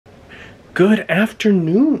Good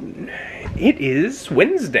afternoon. It is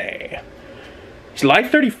Wednesday, July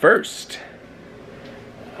 31st.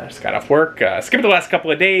 I just got off work, skipped the last couple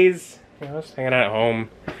of days, just hanging out at home.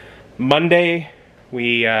 Monday,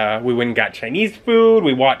 we went and got Chinese food.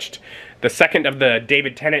 We watched the second of the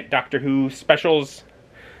David Tennant Doctor Who specials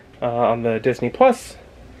on the Disney Plus.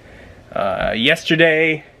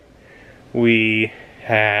 Yesterday, we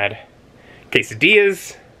had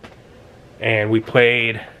quesadillas, and we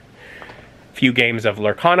played a few games of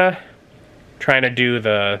Lurkana, trying to do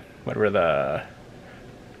the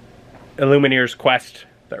Illumineers quest,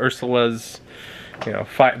 the Ursula's,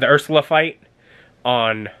 the Ursula fight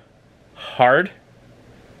on hard.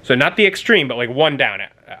 So not the extreme, but like one down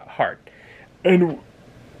at hard. And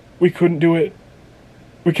we couldn't do it.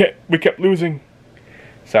 We kept losing.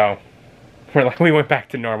 So we went back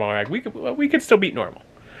to normal. We're like, we could still beat normal.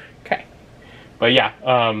 Okay. But yeah,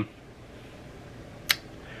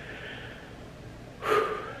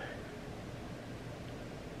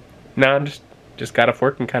 now I'm just got off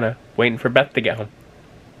work and kind of waiting for Beth to get home.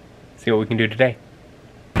 See what we can do today.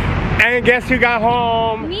 And guess who got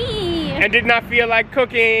home? Me! And did not feel like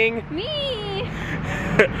cooking? Me!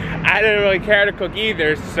 I didn't really care to cook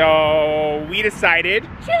either, so we decided...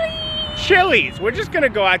 Chili's! We're just gonna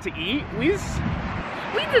go out to eat. We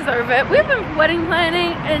deserve it. We've been wedding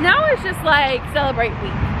planning, and now it's just like celebrate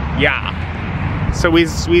week. Yeah. So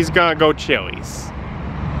we's gonna go Chili's.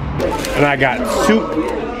 And I got soup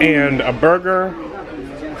and a burger.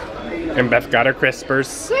 And Beth got her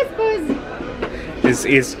crispers. Crispers!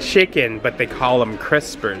 Is chicken, but they call them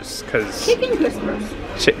crispers because Chicken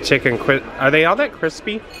crispers. Are they all that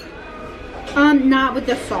crispy? Not with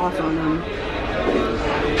the sauce on them.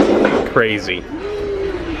 Crazy.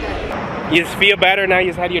 You just feel better now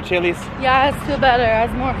you've had your Chili's? Yeah, I feel better. I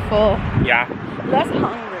was more full. Yeah. Less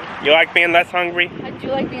hungry. You like being less hungry? I do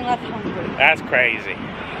like being less hungry. That's crazy.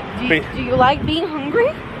 Do you like being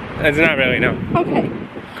hungry? It's not really, no. Okay.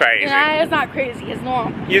 Crazy. Yeah, it's not crazy. It's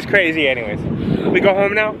normal. You're just crazy anyways. We go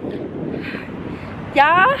home now?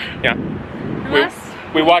 Yeah? Yeah. Unless...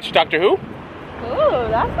 We watched Doctor Who? Ooh,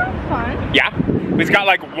 that sounds fun. Yeah. We've got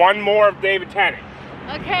like one more of David Tennant.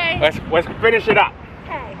 Okay. Let's finish it up.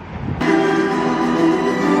 Okay.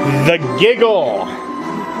 The Giggle.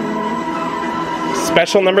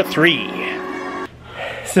 Special number 3.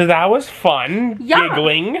 So that was fun. Yeah.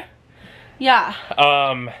 Giggling. Yeah.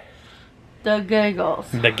 The Giggles.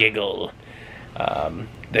 The Giggle.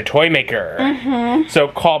 The Toy Maker. Mm-hmm. So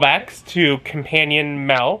callbacks to Companion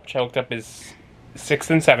Mel, which I looked up is 6th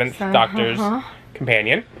and 7th Doctor's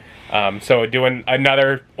companion. So doing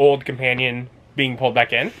another old companion being pulled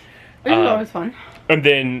back in. It was always fun. And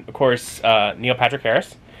then, of course, Neil Patrick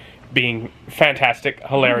Harris being fantastic,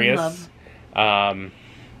 hilarious.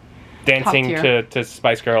 Dancing to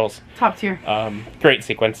Spice Girls. Top tier. Great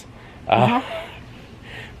sequence. But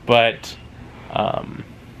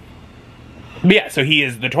yeah, so he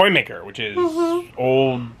is the Toy Maker, which is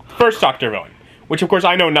old first Doctor villain. Which, of course,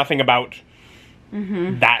 I know nothing about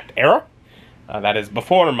that era. That is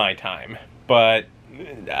before my time. But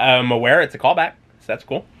I'm aware it's a callback, so that's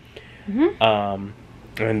cool.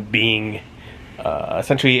 And being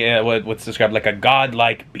essentially what's described like a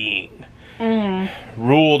godlike being.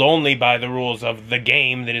 Ruled only by the rules of the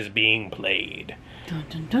game that is being played. Dun,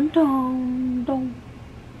 dun, dun, dun, dun.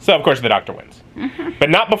 So, of course, the Doctor wins. But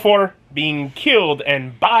not before being killed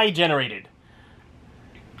and bi-generated.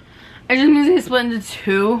 It just means he split into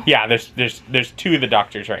 2. Yeah, there's 2 of the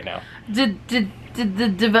Doctors right now. Did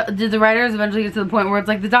the writers eventually get to the point where it's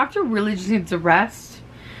like the Doctor really just needs to rest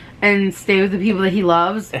and stay with the people that he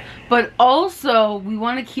loves, but also we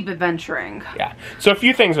want to keep adventuring. Yeah. So a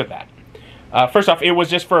few things with that. First off, it was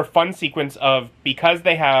just for a fun sequence of, because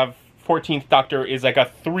they have 14th Doctor is like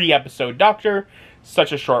a 3-episode Doctor,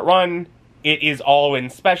 such a short run, it is all in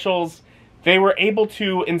specials. They were able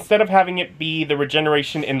to, instead of having it be the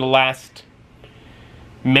regeneration in the last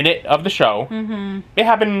minute of the show, it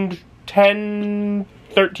happened 10,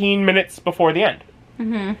 13 minutes before the end.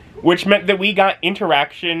 Which meant that we got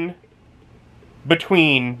interaction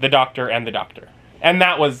between the Doctor and the Doctor. And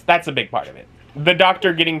that's a big part of it. The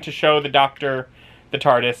Doctor getting to show the Doctor the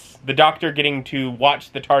TARDIS, the Doctor getting to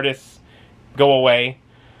watch the TARDIS go away,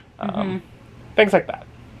 things like that.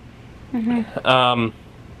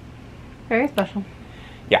 Very special.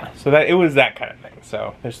 Yeah, so that it was that kind of thing.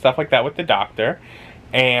 So there's stuff like that with the Doctor,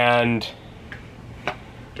 and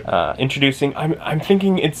introducing. I'm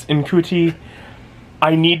thinking it's Ncutti.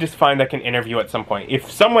 I need to find like an interview at some point. If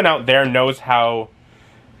someone out there knows how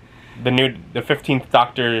the 15th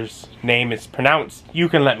Doctor's name is pronounced, you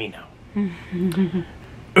can let me know.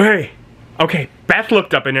 Hey, Okay, Beth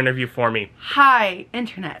looked up an interview for me. Hi,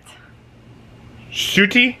 internet.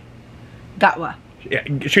 Ncutti? Gatwa. Yeah,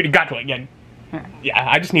 Ncutti, Gatwa, yeah. Yeah,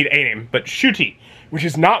 I just need a name, but Ncutti, which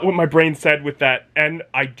is not what my brain said with that, and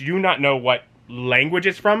I do not know what language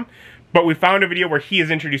it's from, but we found a video where he is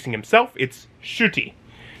introducing himself. It's Ncutti.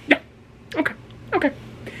 Yeah, okay.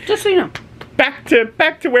 Just so you know. Back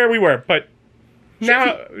to where we were, but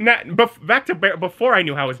back to before I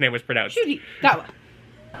knew how his name was pronounced. Ncutti. Gatwa.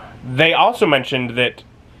 They also mentioned that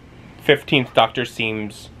 15th Doctor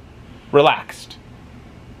seems relaxed.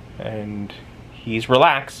 And he's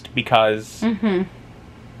relaxed because the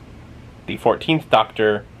 14th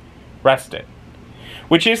Doctor rested.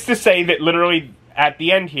 Which is to say that literally at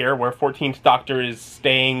the end here, where 14th Doctor is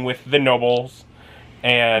staying with the nobles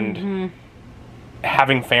and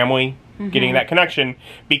having family, getting that connection,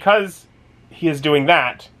 because he is doing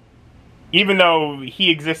that, even though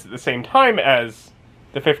he exists at the same time as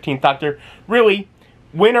the 15th Doctor, really,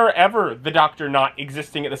 when or ever the Doctor not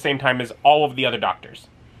existing at the same time as all of the other Doctors?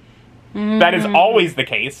 That is always the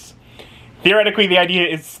case. Theoretically, the idea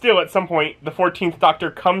is still at some point the 14th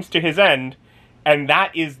Doctor comes to his end, and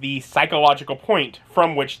that is the psychological point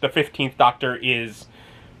from which the 15th Doctor is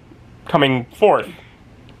coming forth.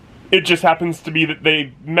 It just happens to be that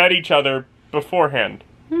they met each other beforehand.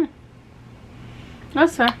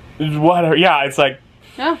 That's fair. Whatever. Yeah, it's like...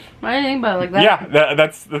 Yeah, I didn't think about it like that. Yeah,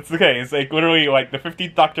 that's the case. Like, literally, like, the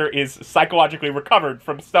 15th Doctor is psychologically recovered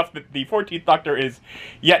from stuff that the 14th Doctor is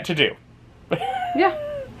yet to do. Yeah.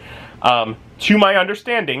 To my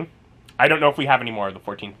understanding, I don't know if we have any more of the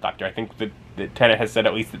 14th Doctor. I think that Tennant has said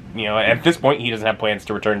at least that, you know, at this point, he doesn't have plans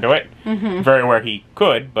to return to it. Very where he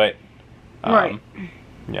could, but... right.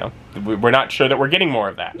 You know, we're not sure that we're getting more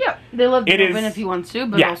of that. Yeah, they love to move in if he wants to,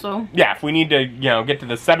 but also... Yeah, if we need to, you know, get to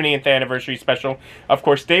the 70th anniversary special, of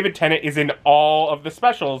course, David Tennant is in all of the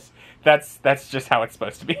specials. That's just how it's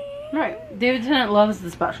supposed to be. Right. David Tennant loves the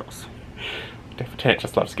specials. David Tennant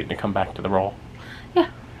just loves getting to come back to the role. Yeah.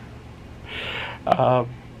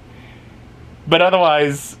 But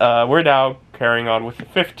otherwise, we're now carrying on with the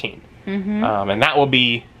 15. And that will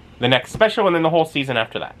be the next special, and then the whole season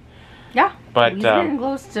after that. Yeah, but he's getting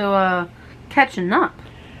close to catching up.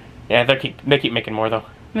 Yeah, they keep making more though.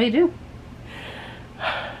 They do.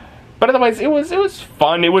 But otherwise, it was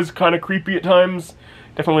fun. It was kind of creepy at times.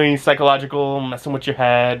 Definitely psychological, messing with your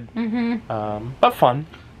head. But fun.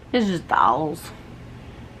 It's just dolls,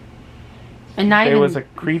 and not it even. It was a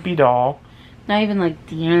creepy doll. Not even like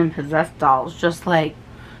demon possessed dolls, just like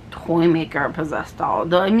toy maker possessed doll.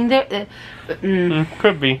 Though I mean,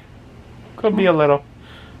 could be a little.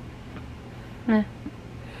 Yeah.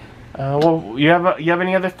 Well, you have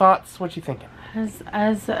any other thoughts? What you thinking? As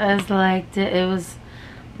liked it. It was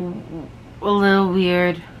a little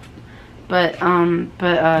weird, but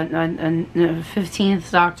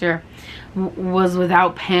 15th Doctor was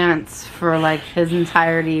without pants for like his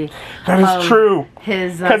entirety. That is true.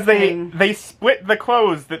 His because they split the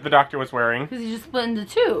clothes that the Doctor was wearing. Because he just split into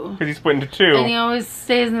two. Because he split into two. And he always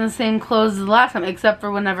stays in the same clothes as the last time, except for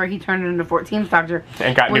whenever he turned into 14th Doctor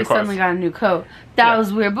and got new clothes. He suddenly got a new coat. That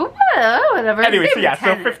was weird, but whatever. Anyway, so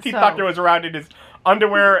 15th Doctor was around in his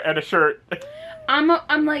underwear and a shirt. I'm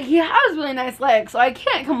like, he has really nice legs, so I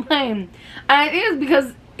can't complain. And I think it's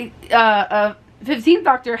because 15th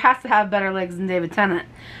Doctor has to have better legs than David Tennant.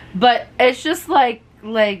 But it's just like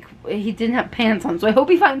he didn't have pants on, so I hope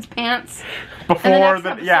he finds pants before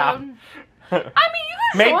the yeah. I mean, you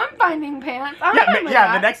can show him finding pants.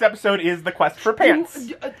 The next episode is the quest for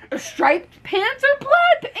pants. Striped pants or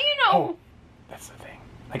plaid? You know. Oh, that's the thing.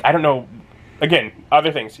 Like, I don't know. Again,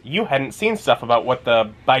 other things. You hadn't seen stuff about what the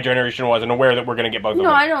bi-generation was and aware that we're going to get both of them.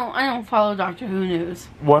 No, I don't follow Doctor Who news.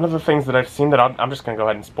 One of the things that I've seen that I'm just going to go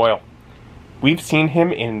ahead and spoil. We've seen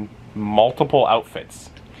him in multiple outfits.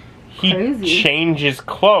 He changes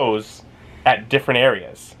clothes at different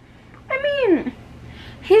areas. I mean,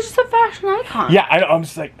 he's just a fashion icon. Yeah, I'm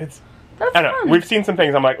just like, that's I don't fun. know. We've seen some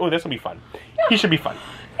things. I'm like, oh, this will be fun. Yeah. He should be fun.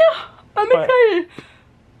 Yeah, I'm excited.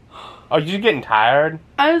 Oh, you're getting tired?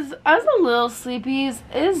 I was a little sleepy. It's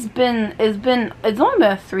only been a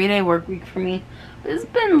 3-day work week for me. It's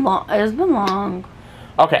been long.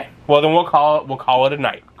 Okay. Well, then we'll call it a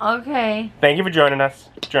night. Okay. Thank you for joining us.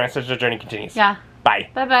 Join us as the journey continues. Yeah. Bye.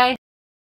 Bye-bye.